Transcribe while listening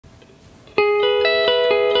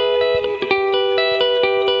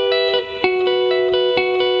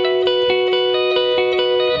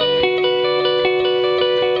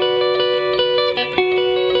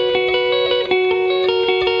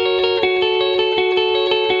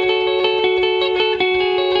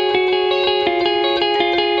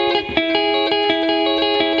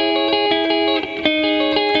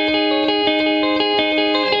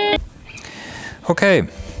Okay,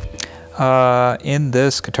 in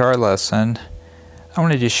this guitar lesson, I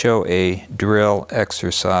wanted to show a drill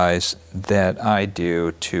exercise that I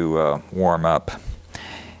do to warm up.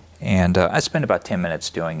 And I spend about 10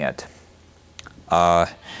 minutes doing it. I'm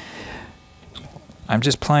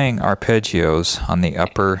just playing arpeggios on the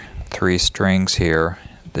upper three strings here,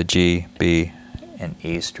 the G, B, and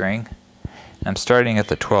E string. And I'm starting at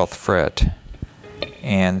the 12th fret.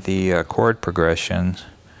 And the chord progression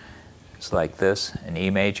is like this: an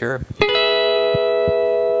E major,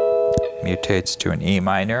 mutates to an E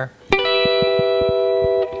minor,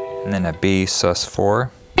 and then a B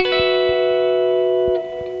sus4,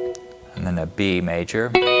 and then a B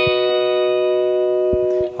major.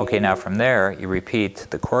 Okay, now from there you repeat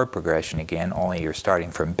the chord progression again, only you're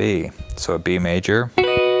starting from B. So a B major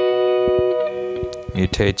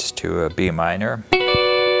mutates to a B minor,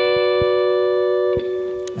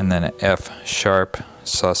 and then an F sharp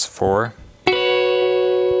sus4, and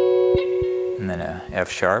then a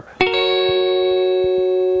F sharp, and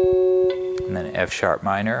then an F sharp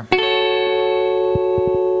minor,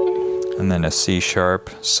 and then a C sharp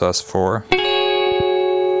sus4,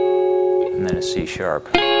 and then a C sharp.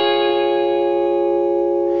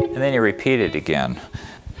 And then you repeat it again.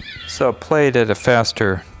 So played at a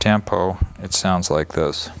faster tempo, it sounds like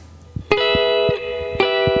this.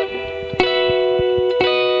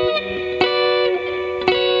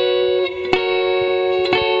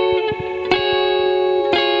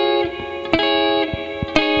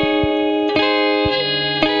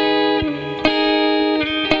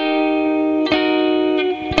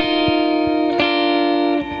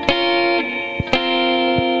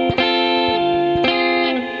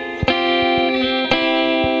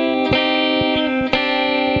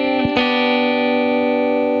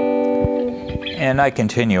 And I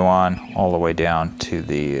continue on all the way down to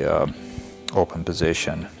the open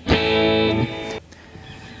position.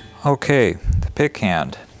 Okay, the pick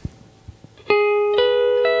hand.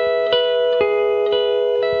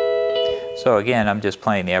 So again, I'm just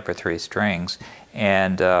playing the upper three strings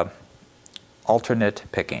and alternate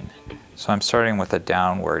picking. So I'm starting with a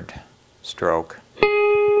downward stroke,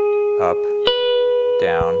 up,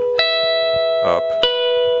 down, up.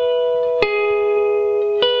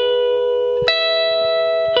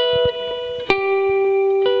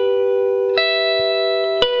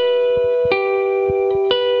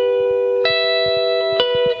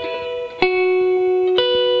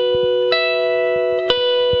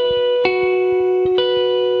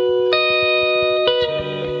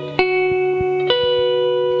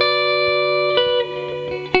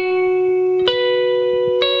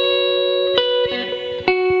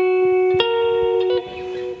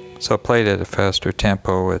 So played at a faster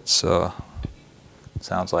tempo, it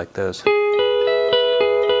sounds like this.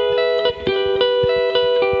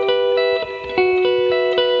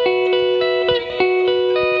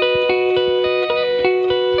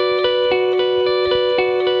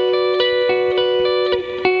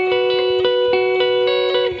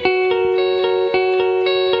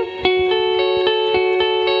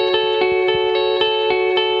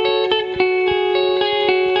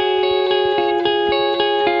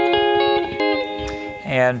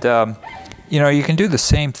 And you know, you can do the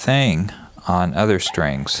same thing on other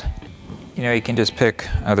strings. You know, you can just pick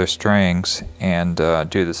other strings and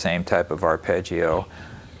do the same type of arpeggio.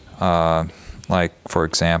 Like, for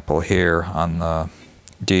example, here on the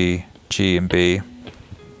D, G, and B.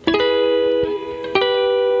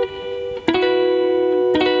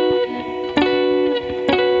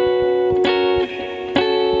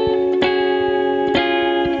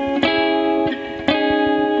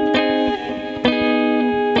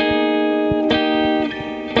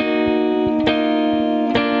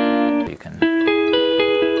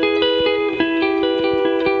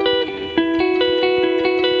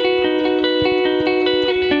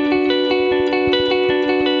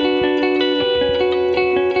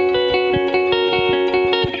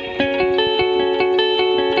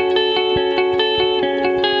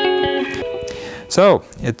 So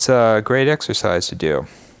it's a great exercise to do.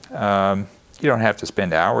 You don't have to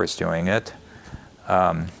spend hours doing it.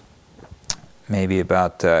 Maybe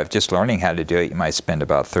about just learning how to do it, you might spend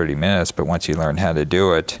about 30 minutes, but once you learn how to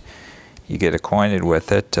do it, you get acquainted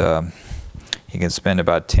with it. You can spend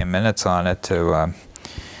about 10 minutes on it to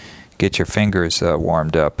get your fingers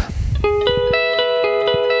warmed up.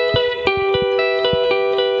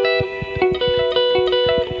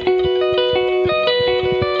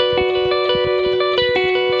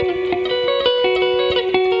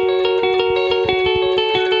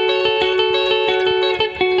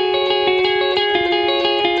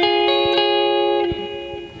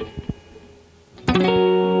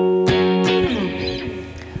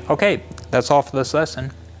 Okay, that's all for this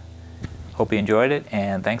lesson. Hope you enjoyed it,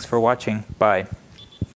 and thanks for watching. Bye.